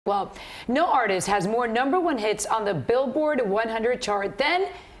Well, no artist has more #1 hits on the Billboard 100 chart than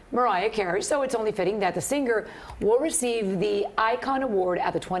Mariah Carey, so it's only fitting that the singer will receive the Icon Award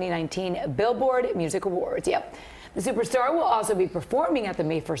at the 2019 Billboard Music Awards. Yep. The superstar will also be performing at the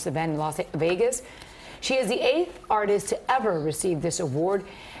May 1st event in Las Vegas. She is the 8th artist to ever receive this award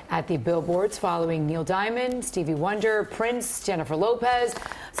at the Billboards, following Neil Diamond, Stevie Wonder, Prince, Jennifer Lopez,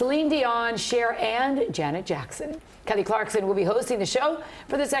 Celine Dion, Cher, and Janet Jackson. Kelly Clarkson will be hosting the show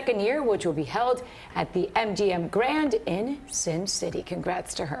for the 2nd year, which will be held at the MGM Grand in Sin City.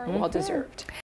 Congrats to her. Well deserved.